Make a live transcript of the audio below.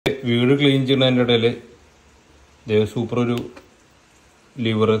വീട് ക്ലീൻ ചെയ്യുന്നതിൻ്റെ ഇടയിൽ സൂപ്പർ ഒരു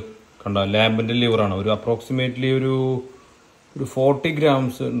ലിവർ കണ്ട, ലാമ്പിൻ്റെ ലിവറാണ്. ഒരു അപ്രോക്സിമേറ്റ്ലി ഒരു 40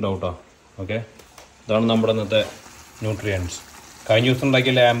 ഗ്രാംസ് ഉണ്ടാവും കേട്ടോ. ഓക്കെ, ഇതാണ് നമ്മുടെ ഇന്നത്തെ ന്യൂട്രിയൻസ്. കഴിഞ്ഞ ദിവസം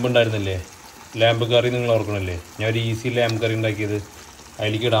ഉണ്ടാക്കിയ ലാമ്പ് ഉണ്ടായിരുന്നില്ലേ, ലാമ്പ് കറി നിങ്ങൾ ഓർക്കണില്ലേ? ഞാൻ ഒരു ഈസി ലാമ്പ് കറി ഉണ്ടാക്കിയത്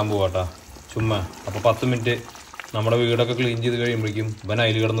അതിലേക്ക് ഇടാൻ പോവാട്ടോ ചുമ്മാ. അപ്പോൾ 10 മിനിറ്റ് നമ്മുടെ വീടൊക്കെ ക്ലീൻ ചെയ്ത് കഴിയുമ്പോഴേക്കും ഇവൻ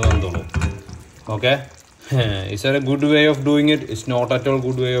അതിൽ കിടന്ന് വന്നോളൂ. Okay, it's A good way of doing it. It's not at all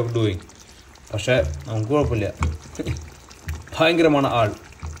good way of doing. പക്ഷേ നമുക്ക് കുഴപ്പമില്ല, ഭയങ്കരമാണ് ആൾ.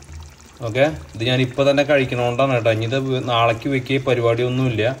 ഓക്കെ, ഇത് ഞാനിപ്പോൾ തന്നെ കഴിക്കണോണ്ടാണ് കേട്ടോ. ഇനി ഇത് നാളേക്ക് വെക്കിയ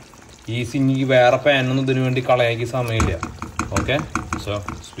പരിപാടിയൊന്നുമില്ല. ഈസി, ഇനി വേറെ പാനൊന്നും ഇതിനു വേണ്ടി കളയാക്കി സമയമില്ല. Okay, so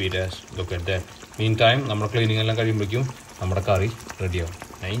sweet as look at that. Mean time നമ്മുടെ ക്ലീനിങ് എല്ലാം കഴിയുമ്പോഴേക്കും നമ്മുടെ കറി റെഡിയാവും.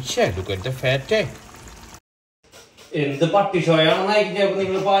 Nice, look at the fat. എന്ത് പട്ടിഷോയാണെന്നായിരിക്കും ചിലപ്പോൾ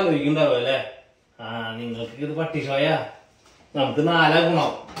നിങ്ങൾ ആലോചിക്കുന്നുണ്ടാവും അല്ലേ? നിങ്ങൾക്ക് ഇത് പട്ടിഷോയ. നമുക്ക് 4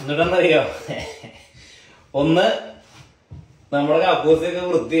 ഗുണം. എന്നിട്ടെന്നറിയോ? 1, നമ്മുടെ കക്കൂസൊക്കെ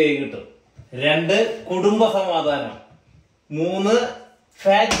വൃത്തിയായി കിട്ടും. 2, കുടുംബ സമാധാനം. 3,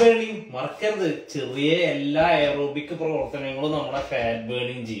 ഫാറ്റ് ബേണിങ്. മറക്കരുത്, ചെറിയ എല്ലാ എയറോബിക് പ്രവർത്തനങ്ങളും നമ്മുടെ ഫാറ്റ്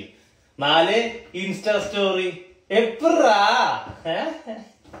ബേണിങ് ചെയ്യും. 4, ഇൻസ്റ്റാ സ്റ്റോറി. എപ്പറാ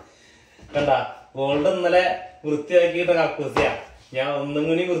കണ്ട, ഗോൾഡ് ഇന്നലെ വൃത്തിയാക്കിയിട്ട് കക്കൂസിയാ. ഞാൻ ഒന്നും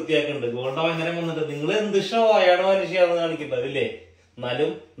കൂടി വൃത്തിയാക്കുന്നുണ്ട്. ഗോൾഡ് വൈകുന്നേരം വന്നിട്ട് നിങ്ങൾ എന്ത് ഷോയാണ് മനുഷ്യാന്ന് കാണിക്കുന്നത് ഇല്ലേ? എന്നാലും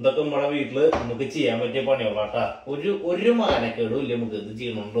ഇതൊക്കെ നമ്മുടെ വീട്ടില് നമുക്ക് ചെയ്യാൻ പറ്റിയ പണിയോളാട്ടാ. ഒരു മാനക്കേടും ഇല്ല നമുക്ക് ഇത്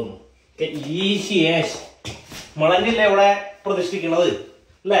ചെയ്യണോണ്ടൊന്നും. ഈശിയേഷ് മുളഞ്ഞില്ലേ ഇവിടെ പ്രതിഷ്ഠിക്കണത്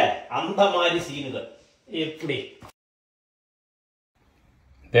അല്ലേ? അന്തമാരി സീനുകൾ എപ്പടി.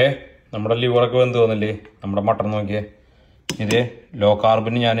 നമ്മുടെ ലിവറൊക്കെ വെന്ത് തോന്നില്ലേ? നമ്മുടെ മട്ടൺ നോക്കിയേ. ഇത് ലോ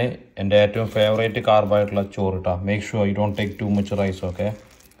കാർബിന് ഞാൻ എൻ്റെ ഏറ്റവും ഫേവറേറ്റ് കാർബായിട്ടുള്ള ചോറ് ഇട്ടാ. Make sure you don't take too much rice. Okay,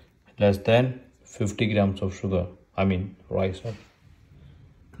 less than 50 grams of sugar, I mean rice.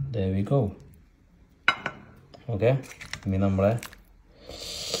 there we go. Okay, ഇനി നമ്മളെ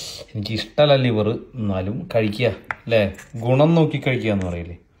എനിക്കിഷ്ടമല്ല ലിവർ, എന്നാലും കഴിക്കുക അല്ലേ? ഗുണം നോക്കി കഴിക്കുക എന്ന്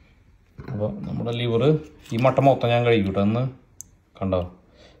പറയില്ലേ? അപ്പോൾ നമ്മുടെ ലിവർ, ഈ മട്ട മൊത്തം ഞാൻ കഴിക്കും കേട്ടോ. ഒന്ന് കണ്ടോ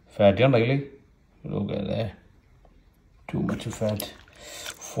ഫാറ്റ് ഉണ്ടെങ്കിൽ അല്ലേ? Too much fat,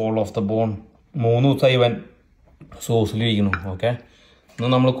 fall of the bone. 3 ദിവസമായി ഇവൻ സോസിൽ ഇരിക്കണം. ഓക്കെ, ഇന്ന്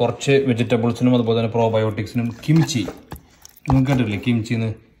നമ്മൾ കുറച്ച് വെജിറ്റബിൾസിനും അതുപോലെ തന്നെ പ്രോബയോട്ടിക്സിനും കിംചി, നിങ്ങൾക്ക് കണ്ടിട്ടില്ലേ കിംച്ചിന്ന്?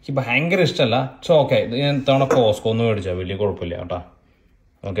 എനിക്ക് ഭയങ്കര ഇഷ്ടമല്ല. സോ ഓക്കെ, ഇത് ഞാൻ തവണ കോസ്കോന്ന് മേടിച്ചാൽ വലിയ കുഴപ്പമില്ല കേട്ടോ.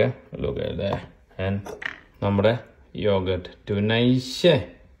 ഓക്കെ, ഓക്കെ, അല്ലേ? ആൻഡ് നമ്മുടെ യോഗട്ട് ടു നൈസ്.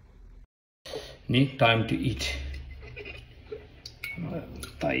 ഇനി ടൈം ടു ഈറ്റ്.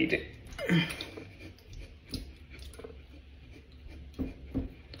 തൈര്,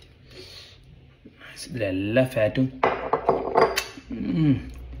 ഇതിലെല്ലാ ഫാറ്റും.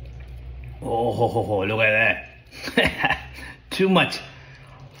 ഓഹോ, look at that. Too much.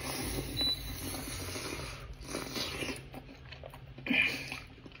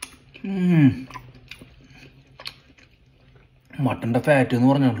 മട്ടൻ്റെ fat എന്ന്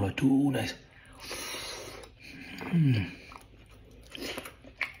പറഞ്ഞാണല്ലോ ടൂ നൈസ്.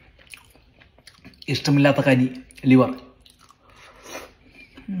 ഇഷ്ടമില്ലാത്ത കനി ലിവർ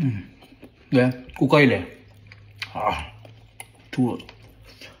കുക്കായില്ലേ? ചൂട്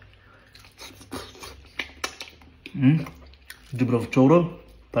ചോറ്,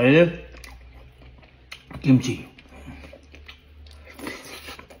 തൈര്, കിംചി.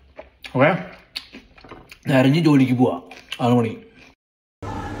 ഓക്കെ, നേരഞ്ഞ് ജോലിക്ക് പോവാ. 6 മണി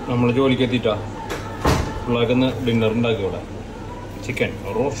നമ്മൾ ജോലിക്ക് എത്തിയിട്ടാ. പിള്ളേർക്കൊന്ന് ഡിന്നർ ഉണ്ടാക്കി ഇവിടെ. Chicken,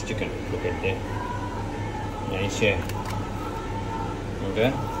 roast chicken. നൈസേ. ഓക്കെ,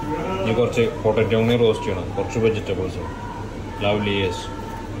 ഇനി കുറച്ച് പൊട്ടറ്റോ കൂടി റോസ്റ്റ് ചെയ്യണം, കുറച്ച് വെജിറ്റബിൾസ്. ലവ്ലി. യെസ്,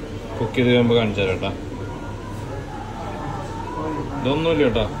 കുക്ക് ചെയ്ത് കഴിയുമ്പോൾ കാണിച്ചു തരാം കേട്ടോ. ഇതൊന്നുമില്ല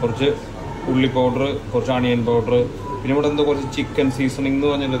കേട്ടോ, കുറച്ച് ഉള്ളി പൗഡർ, കുറച്ച് അണിയൻ പൗഡർ, പിന്നെ ഇവിടെ എന്തോ കുറച്ച് ചിക്കൻ സീസണിങ് എന്ന്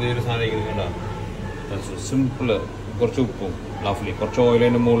പറഞ്ഞിട്ട് ഒരു സാധനം കേട്ടോ. സിമ്പിള്. കുറച്ച് ഉപ്പും ലവ്ലി, കുറച്ച് ഓയിൽ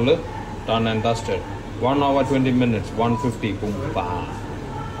അതിൻ്റെ മുകളിൽ ton and ടസ്റ്റഡ്. 1 hour 20 minutes, 150.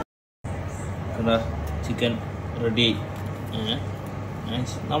 Chicken ready.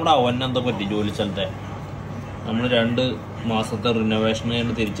 നമ്മുടെ അവനെന്താ പറ്റി ജോലി സ്ഥലത്തെ? നമ്മൾ 2 മാസത്തെ റിനോവേഷൻ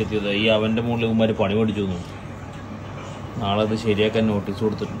കഴിഞ്ഞ് തിരിച്ചെത്തിയത്. ഈ അവൻ്റെ മുകളിൽ ഇവന്മാർ പണി പഠിച്ചു തോന്നുന്നു. നാളെ അത് ശരിയാക്കാൻ നോട്ടീസ്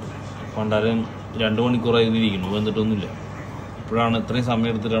കൊടുത്തിട്ടുണ്ട്. പണ്ടാരം 2 മണിക്കൂറായി ഇരിക്കുന്നു, വെന്തിട്ടൊന്നുമില്ല. ഇപ്പോഴാണ് ഇത്രയും സമയം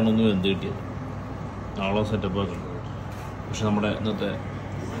എടുത്തിട്ടാണ് ഒന്ന് വെന്ത് കിട്ടിയത്. നാളെ സെറ്റപ്പ് ആക്കണം. പക്ഷെ നമ്മുടെ ഇന്നത്തെ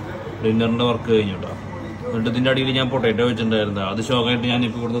ഡിന്നറിൻ്റെ വർക്ക് കഴിഞ്ഞു കേട്ടോ. എന്നിട്ട് ഇതിൻ്റെ അടിയിൽ ഞാൻ പൊട്ടേറ്റോ വെച്ചിട്ടുണ്ടായിരുന്നു. അത് ഷോക്കായിട്ട്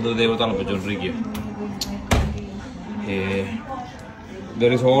ഞാനിപ്പോൾ ഇവിടുന്ന് ഇതേപോലെ തിളപ്പിച്ചുകൊണ്ടിരിക്കുക.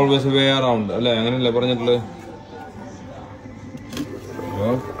 there is always a way around അല്ലേ? അങ്ങനെയല്ലേ പറഞ്ഞിട്ടുള്ളത്?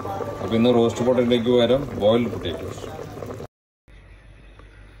 അപ്പോൾ ഇന്ന് റോസ്റ്റ് പൊട്ടേറ്റോയ്ക്ക് പകരം ബോയിൽഡ് പൊട്ടേറ്റോസ്.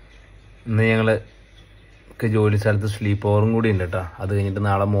 ഇന്ന് ഞങ്ങൾ ജോലി സ്ഥലത്ത് സ്ലീപ്പ് ഓവറും കൂടി ഉണ്ട് കേട്ടോ. അത് കഴിഞ്ഞിട്ട്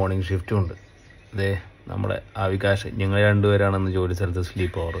നാളെ മോർണിംഗ് ഷിഫ്റ്റും ഉണ്ട്. അതെ, നമ്മുടെ ആവികാശ് ഞങ്ങൾ രണ്ടുപേരാണ് ഇന്ന് ജോലി സ്ഥലത്ത്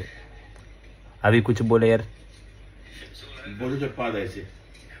സ്ലീപ്പ് ഓവർ. അഭി കുച്ച് ബോലെ യാർ.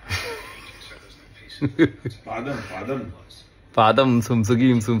 പാദം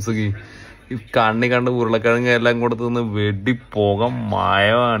സുംസുകിയും ഈ കണ്ണി കണ്ട് ഉരുളക്കിഴങ്ങ് എല്ലാം കൊടുത്ത് നിന്ന് വെടിപ്പോകാൻ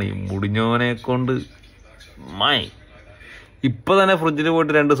മയമാണ് ഈ മുടിഞ്ഞോനെ കൊണ്ട്. മായി ഇപ്പൊ തന്നെ ഫ്രിഡ്ജിൽ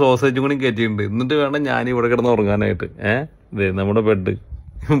പോയിട്ട് 2 സോസേജും കൂടി കയറ്റിയിട്ടുണ്ട്. എന്നിട്ട് വേണം ഞാൻ ഇവിടെ കിടന്ന് ഉറങ്ങാനായിട്ട്. ഇതേ നമ്മുടെ ബെഡ്.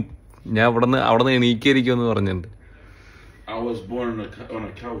 ഞാൻ അവിടെ നിന്ന് എണീക്കായിരിക്കുമെന്ന് പറഞ്ഞിട്ടുണ്ട്. I was born on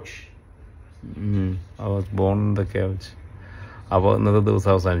a couch. അപ്പോൾ ഇന്നത്തെ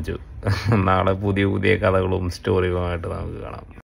ദിവസം അവസാനിച്ചു. നാളെ പുതിയ കഥകളും സ്റ്റോറികളുമായിട്ട് നമുക്ക് കാണാം.